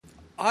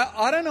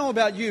I don't know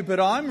about you, but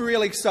I'm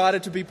really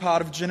excited to be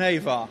part of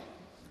Geneva.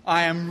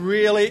 I am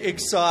really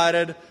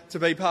excited to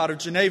be part of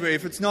Geneva.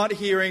 If it's not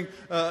hearing,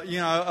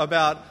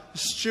 about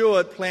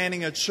Stuart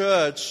planting a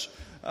church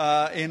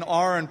in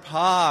Oran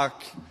Park,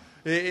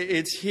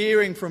 it's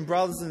hearing from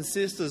brothers and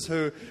sisters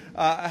who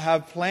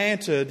have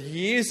planted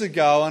years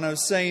ago and have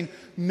seen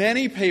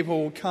many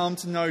people come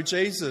to know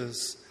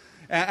Jesus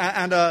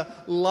and are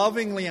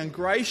lovingly and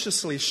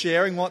graciously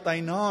sharing what they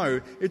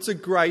know. It's a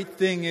great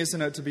thing, isn't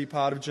it, to be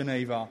part of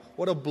Geneva?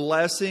 What a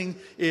blessing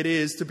it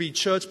is to be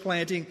church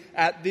planting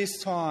at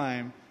this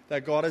time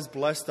that God has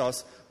blessed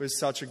us with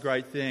such a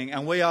great thing.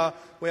 And we are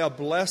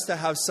blessed to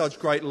have such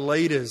great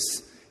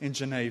leaders in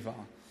Geneva.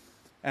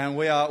 And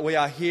we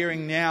are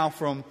hearing now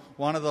from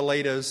one of the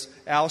leaders,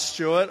 Al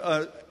Stewart.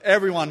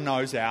 Everyone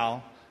knows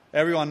Al.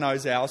 Everyone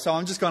knows Al. So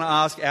I'm just going to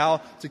ask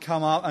Al to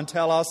come up and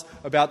tell us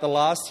about the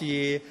last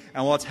year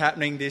and what's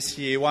happening this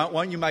year.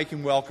 Won't you make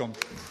him welcome?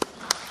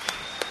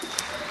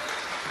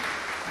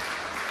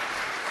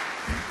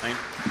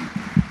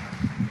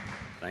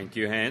 Thank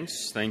you,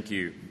 Hans. Thank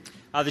you.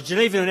 The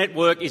Geneva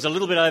Network is a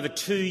little bit over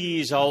 2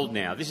 years old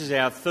now. This is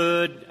our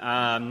third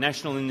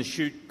National in the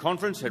Shoot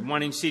conference. We had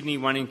one in Sydney,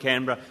 one in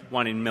Canberra,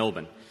 one in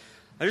Melbourne.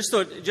 I just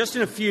thought, just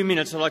in a few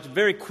minutes, I'd like to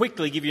very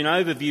quickly give you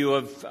an overview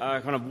of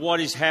kind of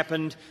what has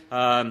happened, or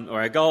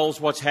our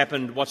goals, what's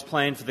happened, what's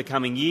planned for the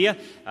coming year.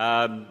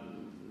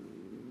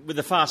 With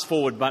the fast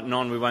forward button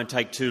on, we won't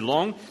take too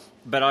long,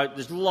 but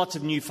there's lots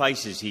of new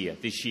faces here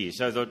this year,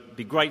 so it'd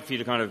be great for you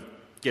to kind of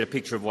get a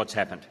picture of what's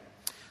happened.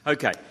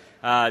 Okay,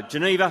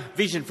 Geneva,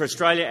 Vision for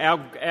Australia.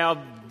 Our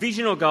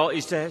vision or goal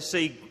is to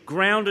see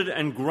grounded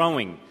and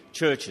growing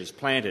churches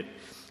planted.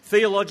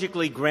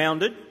 Theologically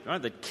grounded,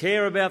 right, that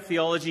care about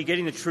theology,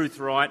 getting the truth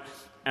right,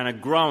 and are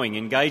growing,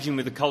 engaging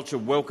with the culture,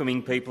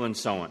 welcoming people and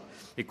so on.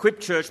 Equip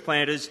church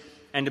planters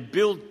and to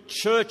build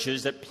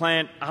churches that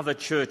plant other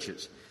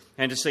churches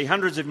and to see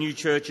hundreds of new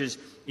churches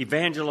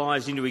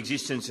evangelised into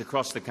existence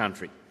across the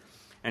country.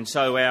 And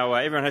so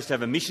everyone has to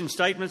have a mission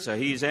statement, so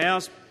here's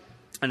ours.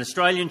 An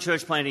Australian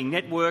church planting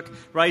network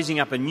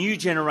raising up a new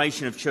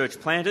generation of church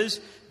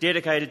planters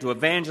dedicated to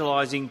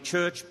evangelising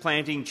church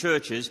planting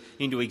churches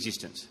into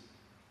existence.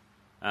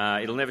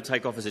 It'll never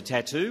take off as a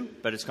tattoo,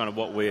 but it's kind of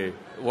what we're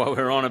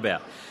on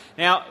about.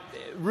 Now,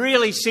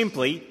 really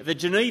simply, the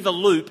Geneva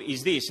loop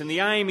is this, and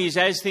the aim is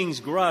as things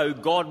grow,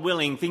 God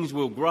willing, things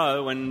will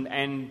grow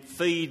and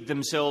feed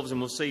themselves,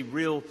 and we'll see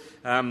real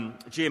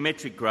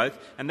geometric growth.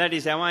 And that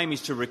is, our aim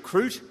is to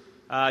recruit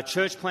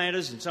church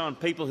planters and so on,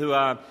 people who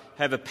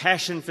have a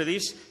passion for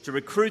this, to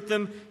recruit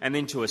them and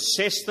then to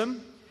assess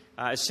them.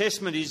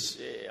 Assessment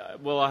is,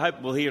 I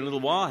hope we'll hear in a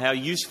little while how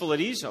useful it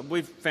is.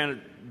 We've found it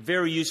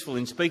very useful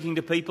in speaking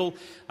to people.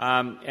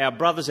 Our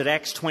brothers at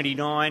Acts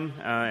 29,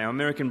 our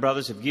American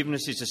brothers, have given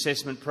us this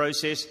assessment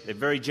process. They're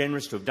very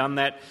generous to have done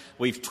that.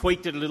 We've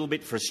tweaked it a little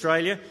bit for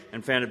Australia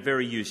and found it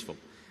very useful.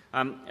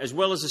 As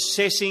well as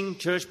assessing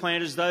church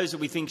planters, those that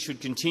we think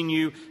should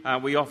continue,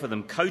 we offer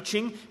them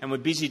coaching, and we're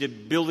busy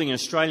building an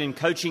Australian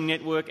coaching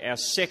network. Our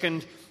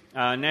second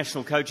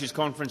National Coaches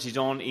Conference is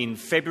on in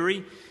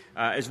February.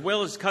 As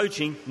well as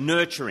coaching,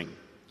 nurturing.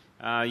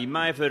 You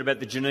may have heard about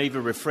the Geneva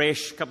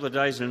Refresh, a couple of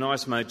days in a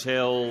nice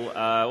motel,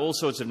 all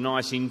sorts of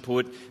nice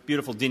input,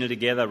 beautiful dinner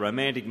together,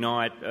 romantic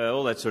night,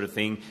 all that sort of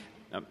thing.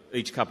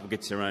 Each couple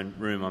gets their own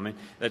room,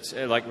 That's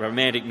like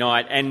romantic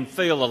night, and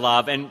feel the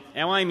love. And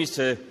our aim is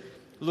to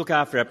look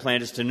after our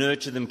planters, to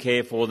nurture them,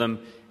 care for them,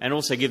 and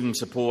also give them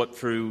support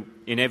through,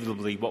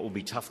 inevitably, what will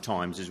be tough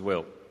times as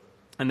well.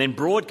 And then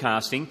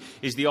broadcasting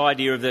is the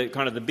idea of the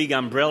kind of the big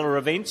umbrella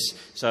events.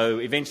 So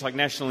events like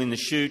National in the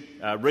Shoot,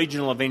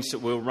 regional events that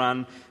we'll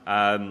run,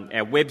 our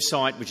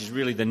website, which is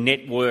really the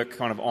network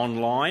kind of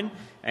online,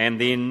 and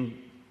then,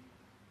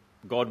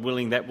 God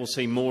willing, that will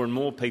see more and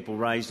more people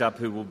raised up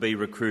who will be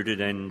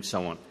recruited and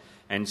so on.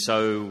 And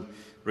so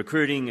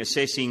recruiting,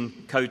 assessing,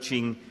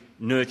 coaching,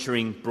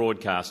 nurturing,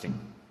 broadcasting.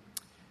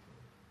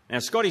 Now,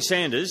 Scotty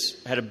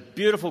Sanders had a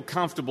beautiful,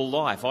 comfortable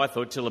life, I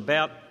thought, till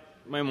about,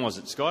 when was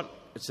it, Scott?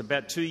 It's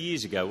about 2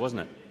 years ago,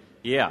 wasn't it?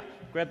 Yeah.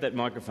 Grab that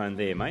microphone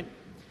there, mate.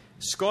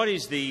 Scott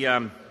is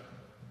the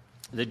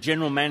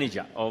general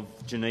manager of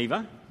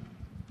Geneva.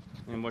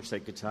 And watch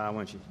that guitar,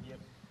 won't you? Yep.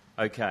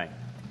 Okay.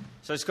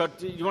 So, Scott,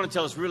 do you want to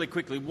tell us really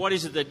quickly, what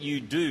is it that you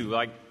do?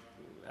 Like,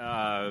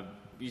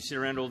 you sit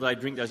around all day,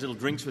 drink those little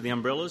drinks with the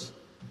umbrellas?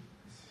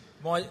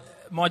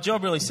 My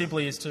job really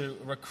simply is to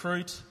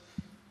recruit,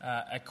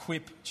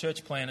 equip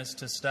church planters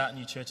to start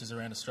new churches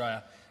around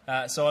Australia.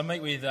 So I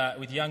meet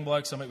with young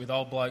blokes, I meet with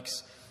old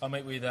blokes, I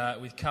meet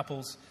with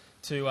couples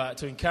to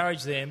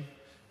encourage them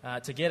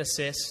to get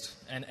assessed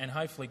and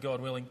hopefully,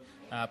 God willing,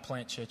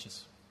 plant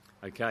churches.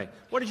 Okay.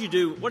 What did you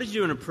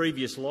do in a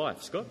previous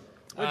life, Scott?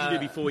 What did you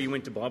do before you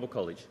went to Bible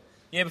college?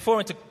 Yeah, before I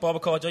went to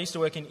Bible college, I used to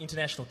work in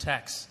international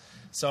tax.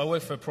 So I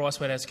worked for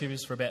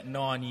PricewaterhouseCoopers for about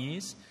 9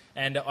 years,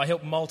 and I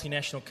helped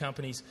multinational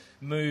companies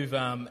move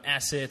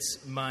assets,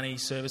 money,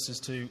 services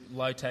to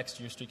low tax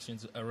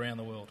jurisdictions around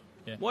the world.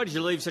 Yeah. Why did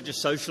you leave such a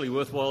socially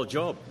worthwhile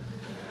job?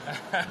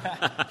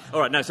 All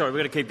right, no, sorry, we've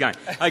got to keep going.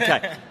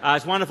 Okay,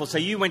 it's wonderful. So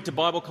you went to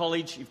Bible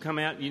college, you've come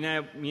out, you're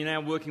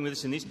now working with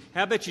us in this.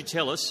 How about you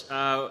tell us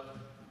kind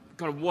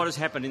of what has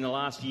happened in the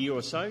last year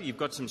or so? You've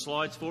got some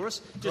slides for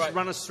us. Just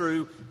run us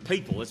through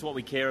people. That's what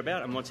we care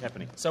about and what's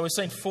happening. So we've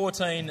seen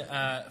 14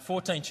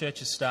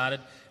 churches started,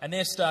 and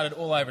they're started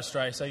all over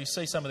Australia. So you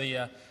see some of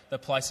the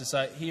places.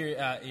 So here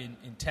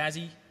in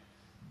Tassie,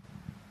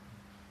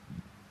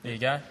 there you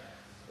go.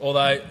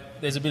 Although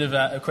there's a bit of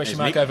a question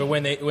mark over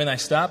when they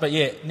start, but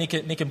yeah, Nick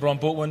and Bron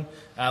Bootwin,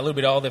 a little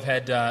bit old. They've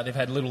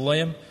had little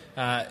Liam.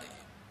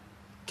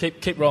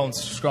 Keep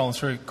scrolling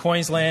through.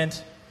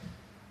 Queensland,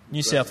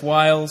 New South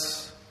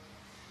Wales.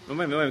 Wait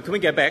a minute. Can we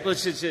go back?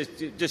 Let's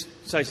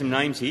just say some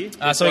names here.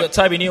 So we've got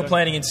Toby Neal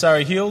planting in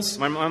Surrey Hills.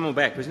 One more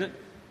back, isn't it?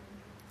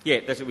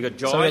 Yeah, that's it. We've got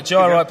Jai. So we've got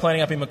Jai Wright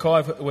planting up in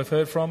Mackay, we've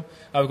heard from.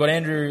 We've got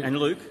Andrew... And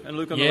Luke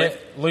on the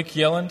left. Luke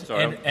Yelland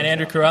and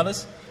Andrew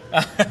Carruthers.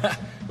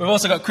 We've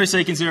also got Chris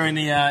Eakins here in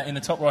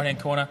the top right-hand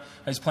corner,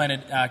 who's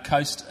planted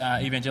Coast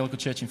Evangelical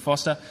Church in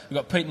Foster. We've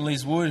got Pete and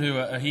Liz Wood, who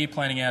are here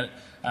planting out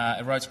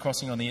at Rhodes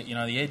Crossing on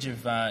the edge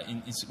of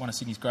one of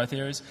Sydney's growth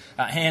areas.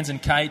 Hans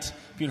and Kate,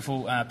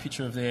 beautiful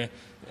picture of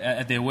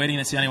at their wedding.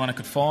 That's the only one I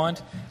could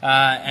find.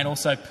 And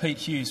also Pete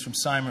Hughes from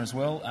Soma as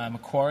well,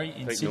 Macquarie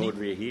in Pete Sydney. Pete and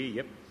Audrey are here,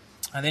 yep.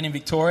 And then in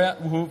Victoria,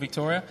 we've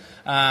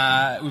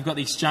got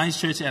the Exchange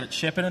Church out at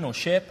Shepparton, or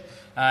Shep,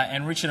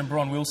 and Richard and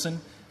Bron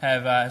Wilson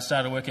have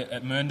started work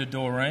at Mernda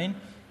Doreen.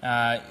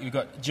 We've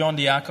got John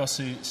Diakos,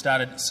 who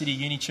started City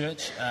Uni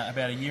Church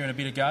about a year and a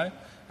bit ago,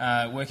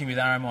 working with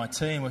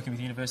RMIT and working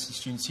with university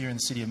students here in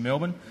the city of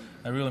Melbourne.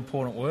 A real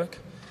important work.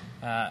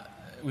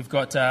 We've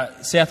got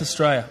South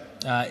Australia,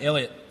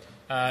 Elliot,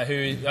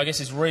 who I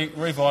guess is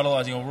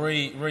revitalising or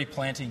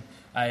replanting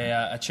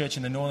a church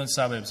in the northern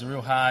suburbs, a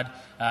real hard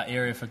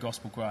area for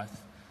gospel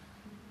growth.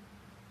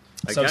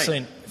 Okay. So we've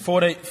seen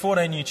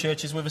 14 new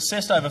churches. We've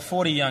assessed over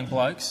 40 young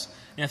blokes.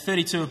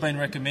 32 have been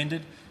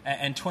recommended,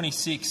 and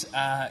 26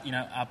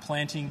 are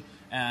planting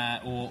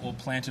or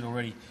planted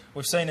already.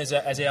 We've seen, as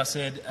Al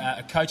said,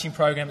 a coaching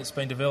program that's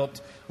been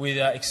developed with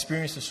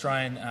experienced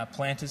Australian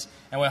planters,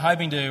 and we're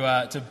hoping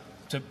to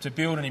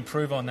build and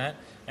improve on that.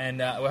 And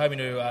we're hoping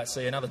to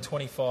see another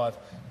 25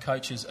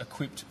 coaches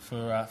equipped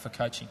for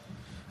coaching.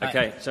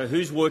 Okay, so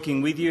who's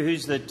working with you?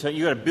 You've got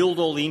to build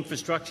all the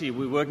infrastructure.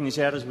 We're working this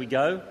out as we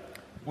go.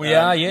 We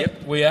are.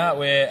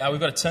 We've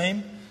got a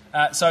team.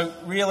 So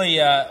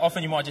really,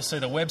 often you might just see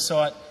the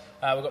website.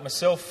 We've got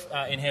myself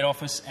in head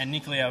office and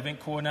Nicola, our event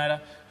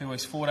coordinator, who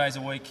works 4 days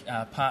a week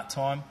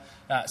part-time.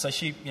 So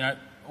she,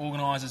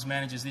 organises,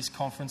 manages this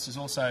conference, is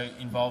also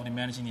involved in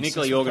managing the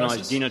Nicola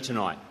organised dinner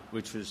tonight,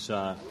 which was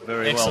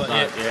very excellent,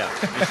 well done.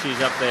 Yeah.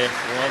 She's up there.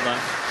 Well done.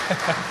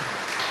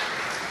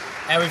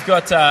 And we've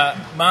got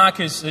Mark,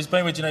 who's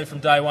been with Geneva from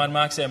day one.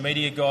 Mark's our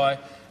media guy.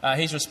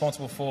 He's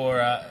responsible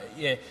for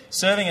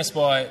serving us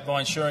by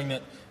ensuring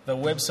that the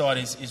website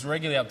is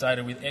regularly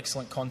updated with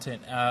excellent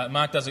content.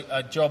 Mark does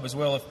a job as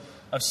well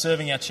of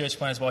serving our church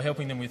planners by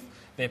helping them with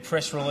their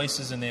press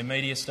releases and their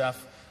media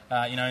stuff.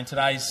 In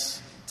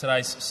today's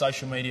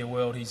social media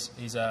world,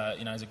 he's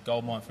a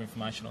goldmine for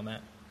information on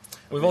that.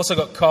 We've also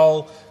got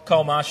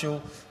Cole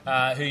Marshall,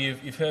 who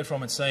you've heard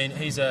from and seen.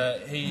 He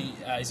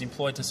is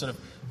employed to sort of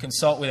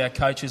consult with our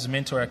coaches,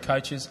 mentor our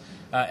coaches,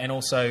 and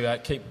also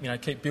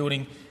keep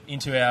building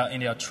into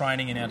our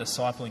training and our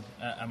discipling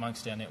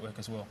amongst our network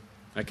as well.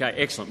 Okay,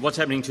 excellent. What's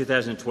happening in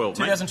 2012,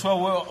 mate?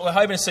 2012, we're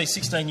hoping to see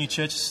 16 new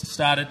churches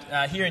started.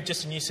 Here in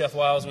New South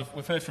Wales,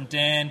 we've heard from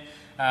Dan,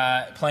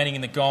 planting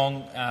in the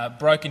Gong.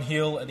 Broken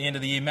Hill, at the end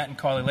of the year, Matt and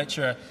Kylie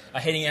Letcher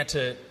are heading out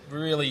to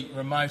really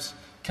remote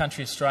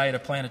country Australia to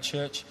plant a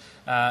church.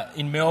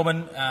 In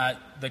Melbourne,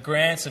 the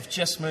Grants have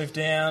just moved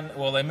down.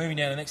 Well, they're moving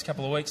down the next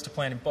couple of weeks to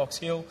plant in Box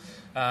Hill.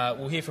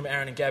 We'll hear from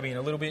Aaron and Gabby in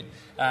a little bit.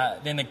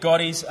 Then the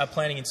Gotties are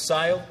planting in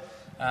Sale.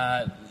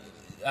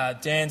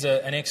 Dan's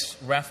an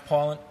ex-RAF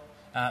pilot.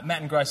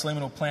 Matt and Grace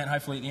Lemon will plant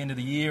hopefully at the end of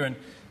the year, and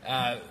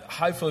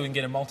hopefully we can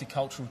get a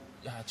multicultural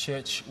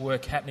church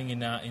work happening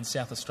in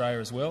South Australia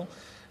as well.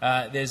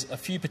 There's a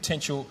few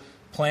potential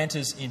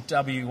planters in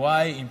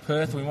WA, in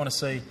Perth. We want to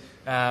see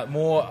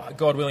more.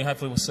 God willing,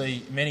 hopefully we'll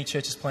see many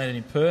churches planted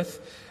in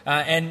Perth.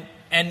 And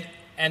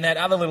that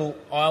other little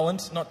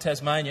island, not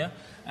Tasmania,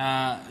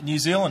 New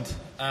Zealand.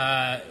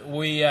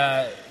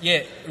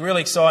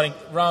 Really exciting.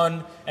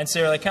 Rowan and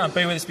Sarah, they can't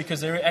be with us because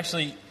they're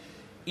actually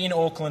in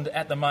Auckland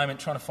at the moment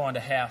trying to find a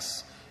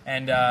house,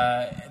 and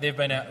they've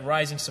been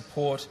raising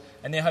support,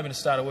 and they're hoping to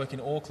start a work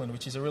in Auckland,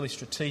 which is a really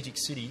strategic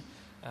city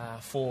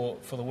for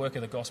the work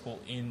of the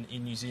gospel in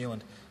New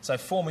Zealand. So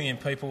 4 million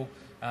people,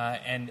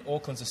 and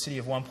Auckland's a city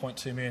of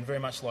 1.2 million, very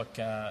much like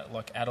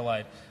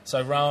Adelaide.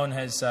 So Rowan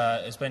has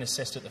been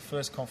assessed at the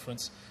first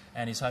conference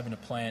and is hoping to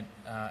plant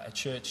a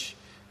church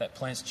that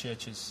plants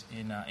churches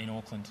in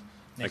Auckland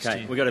next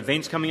year. We've got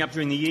events coming up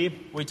during the year?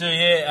 We do,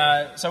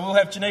 yeah. So we'll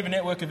have Geneva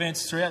Network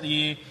events throughout the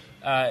year,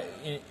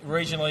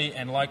 regionally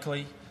and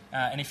locally.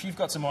 And if you've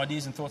got some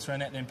ideas and thoughts around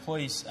that, then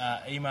please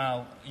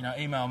email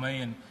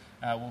me, and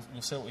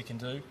we'll see what we can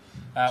do.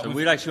 So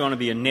we'd actually want to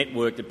be a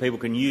network that people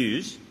can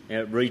use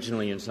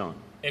regionally and so on.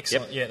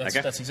 Excellent. Yep. Yeah,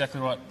 Okay. that's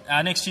exactly right.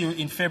 Next year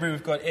in February,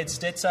 we've got Ed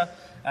Stetzer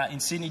in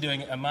Sydney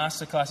doing a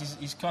masterclass.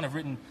 He's kind of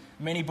written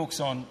many books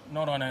not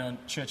only on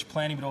church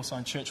planning but also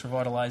on church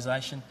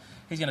revitalisation.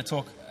 He's going to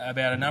talk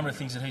about a number of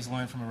things that he's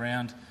learned from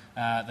around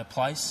the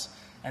place.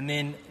 And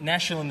then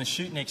National in the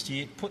Shoot next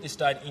year. Put this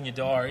date in your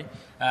diary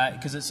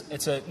because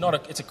it's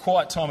a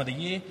quiet time of the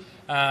year.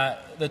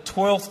 The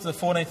 12th to the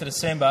 14th of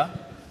December,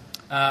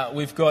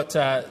 we've got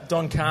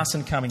Don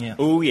Carson coming out.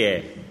 Oh,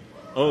 yeah.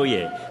 Oh,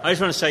 yeah. I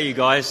just want to say, you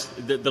guys,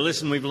 the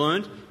lesson we've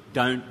learned,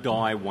 don't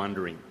die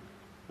wondering.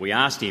 We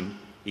asked him,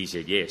 he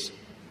said yes.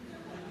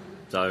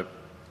 So,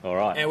 all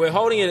right. And we're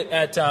holding it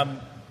at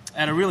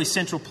a really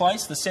central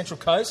place, the Central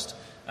Coast,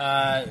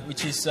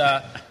 which is...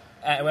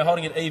 we're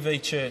holding it at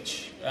EV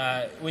Church,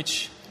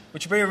 which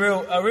would be a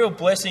real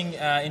blessing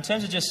in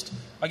terms of just,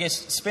 I guess,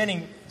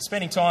 spending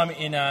time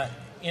in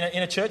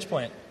a church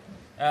plant.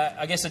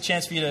 I guess a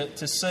chance for you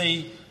to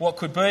see what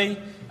could be,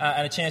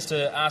 and a chance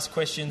to ask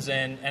questions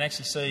and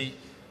actually see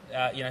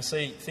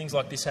things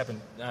like this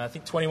happen. I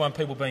think 21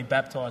 people being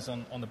baptised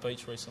on the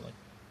beach recently.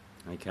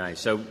 Okay,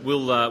 so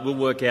we'll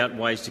work out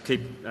ways to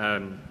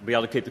be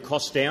able to keep the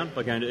costs down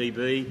by going to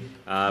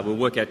EB. We'll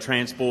work out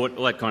transport,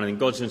 all that kind of thing.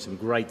 God's doing some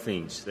great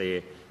things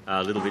there,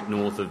 a little bit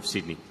north of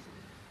Sydney.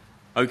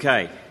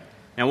 Okay,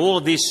 now all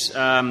of this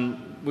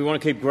we want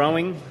to keep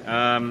growing.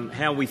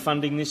 How are we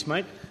funding this,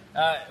 mate?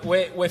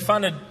 We're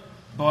funded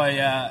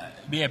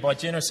by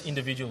generous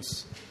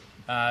individuals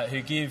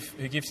who give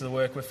to the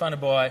work. We're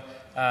funded by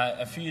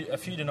a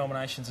few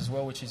denominations as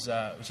well, which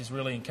is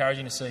really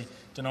encouraging to see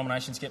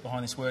denominations get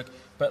behind this work.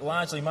 But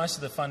largely, most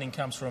of the funding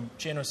comes from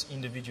generous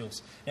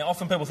individuals. Now,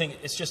 often people think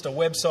it's just a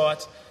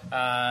website,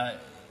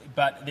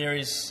 but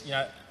there's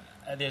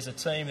a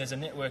team, there's a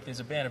network, there's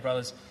a band of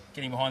brothers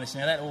getting behind this.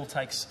 Now, that all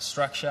takes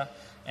structure,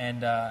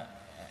 and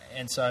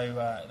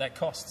so that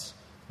costs.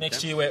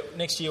 Next year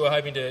we're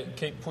hoping to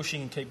keep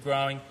pushing and keep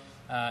growing,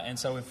 and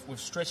so we've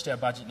stretched our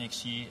budget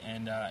next year,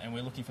 and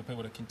we're looking for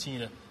people to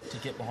continue to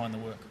get behind the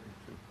work.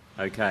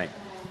 Okay.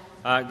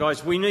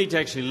 Guys, we need to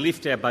actually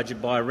lift our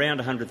budget by around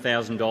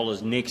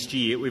 $100,000 next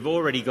year. We've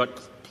already got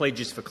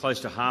pledges for close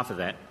to half of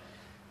that.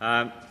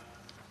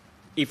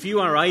 If you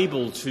are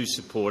able to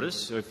support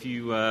us, or if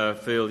you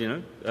feel,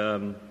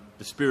 the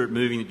spirit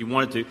moving that you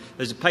wanted to,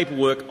 there's a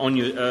paperwork on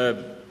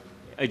your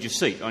at your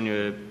seat, on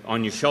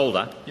your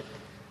shoulder. Yep.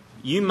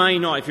 You may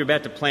not, if you're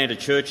about to plant a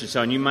church and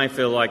so on, you may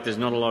feel like there's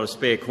not a lot of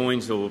spare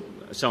coins or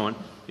so on,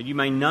 but you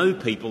may know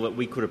people that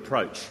we could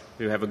approach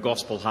who have a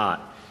gospel heart.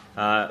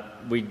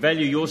 We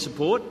value your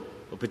support,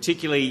 or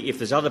particularly if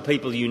there's other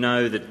people you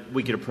know that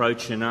we could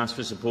approach and ask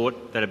for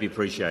support, that'd be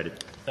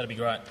appreciated. That'd be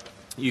great.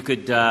 You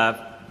could,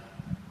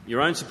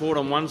 your own support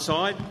on one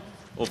side,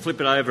 or flip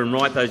it over and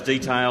write those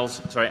details,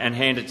 and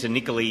hand it to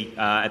Nicolai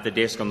at the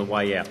desk on the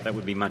way out. That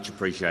would be much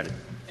appreciated.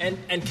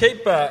 And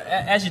keep,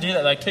 as you do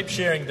that, though, keep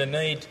sharing the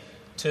need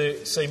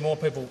to see more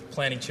people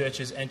planting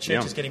churches and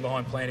churches getting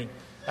behind planting.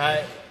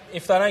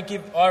 If they don't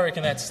give, I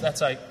reckon that's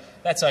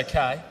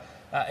okay.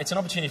 It's an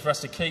opportunity for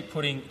us to keep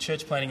putting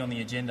church planting on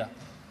the agenda,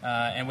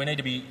 and we need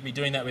to be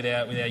doing that with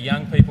our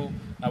young people.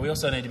 We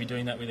also need to be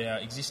doing that with our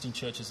existing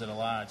churches that are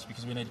large,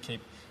 because we need to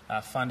keep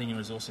funding and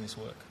resourcing this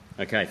work.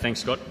 Okay,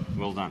 thanks, Scott.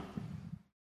 Well done.